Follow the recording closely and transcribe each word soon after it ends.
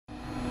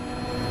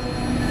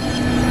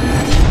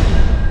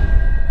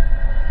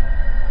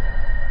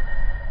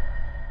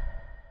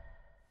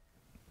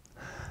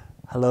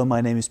Hello,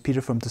 my name is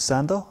Peter from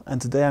Tosando, and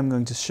today I'm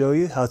going to show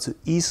you how to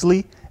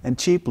easily and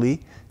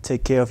cheaply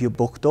take care of your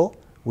bokdo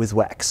with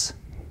wax.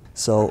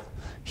 So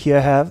here I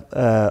have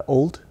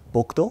old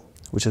bokdo,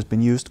 which has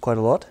been used quite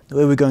a lot. The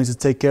way we're going to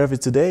take care of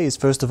it today is,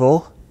 first of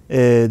all,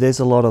 there's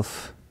a lot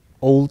of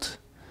old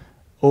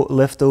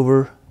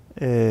leftover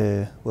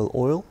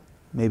oil,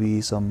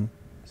 maybe some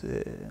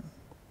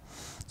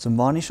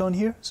varnish on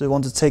here. So you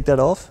want to take that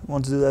off. You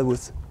want to do that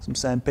with some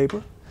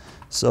sandpaper.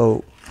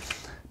 So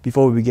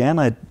before we began,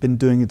 I'd been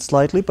doing it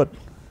slightly, but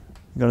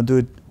I'm going to do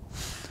it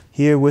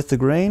here with the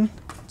grain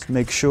to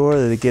make sure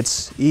that it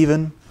gets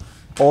even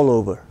all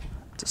over,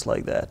 just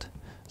like that.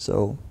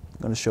 So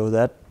I'm going to show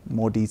that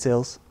more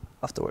details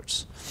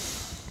afterwards.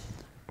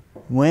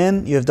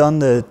 When you have done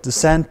the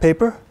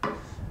sandpaper,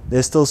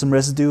 there's still some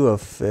residue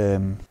of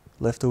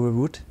leftover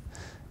wood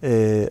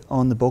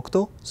on the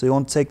bokdo. So you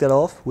want to take that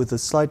off with a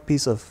slight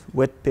piece of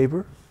wet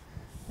paper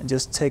and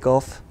just take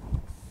off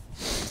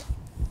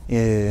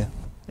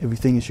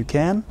everything as you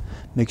can.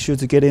 Make sure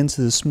to get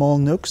into the small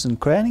nooks and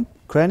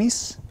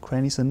crannies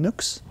and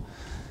nooks,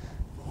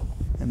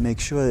 and make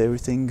sure that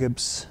everything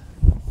gets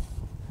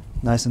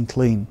nice and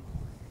clean.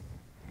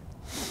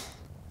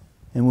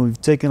 And when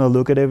we've taken a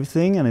look at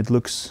everything and it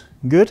looks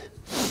good,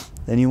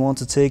 then you want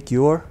to take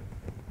your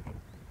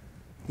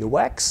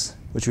wax,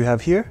 which we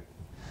have here,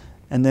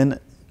 and then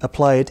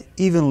apply it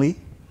evenly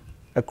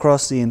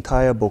across the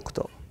entire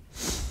bokdo.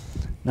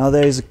 Now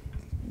there is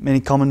many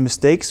common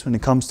mistakes when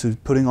it comes to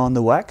putting on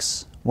the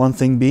wax. One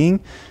thing being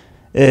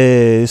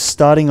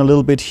starting a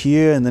little bit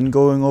here and then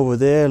going over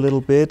there a little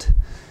bit.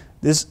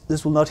 This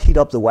will not heat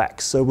up the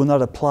wax, so it will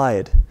not apply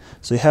it.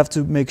 So you have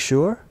to make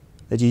sure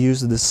that you use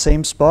the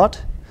same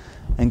spot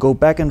and go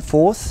back and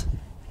forth.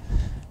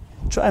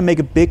 Try and make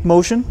a big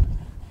motion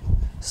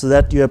so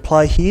that you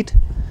apply heat,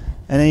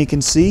 and then you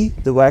can see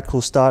the wax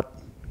will start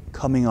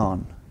coming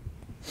on.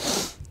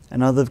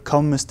 Another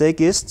common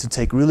mistake is to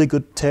take really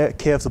good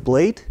care of the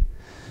blade,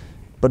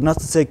 but not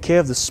to take care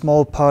of the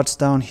small parts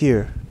down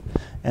here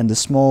and the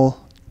small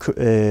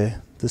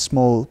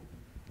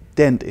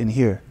dent in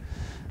here.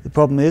 The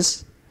problem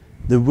is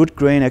the wood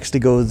grain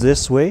actually goes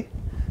this way,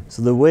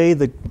 so the way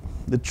the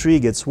tree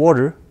gets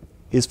water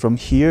is from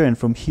here and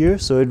from here.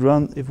 So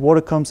if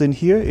water comes in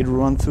here, it will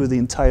run through the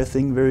entire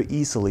thing very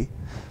easily.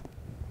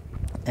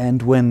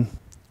 And when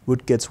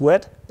wood gets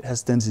wet, it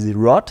has tendency to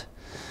rot,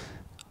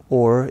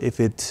 or if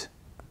it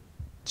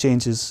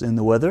changes in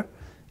the weather,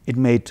 it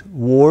may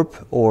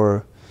warp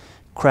or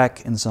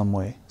crack in some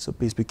way. So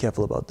please be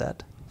careful about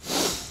that.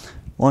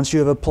 Once you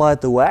have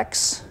applied the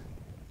wax,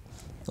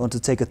 you want to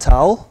take a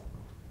towel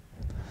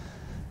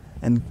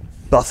and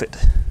buff it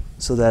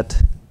so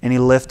that any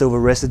leftover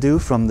residue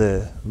from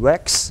the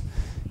wax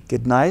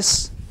get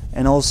nice,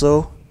 and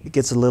also it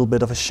gets a little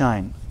bit of a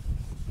shine.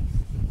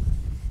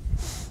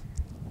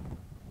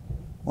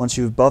 Once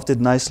you've buffed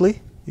it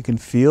nicely, you can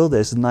feel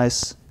there's a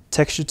nice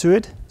texture to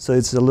it, so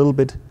it's a little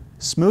bit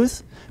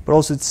smooth, but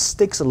also it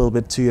sticks a little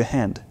bit to your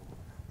hand.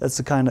 That's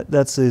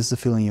the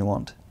feeling you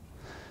want.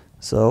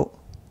 So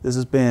this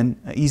has been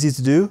easy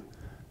to do,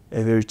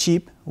 a very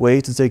cheap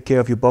way to take care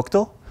of your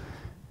bokdo.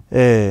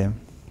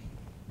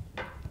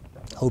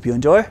 Hope you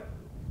enjoy.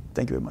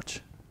 Thank you very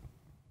much.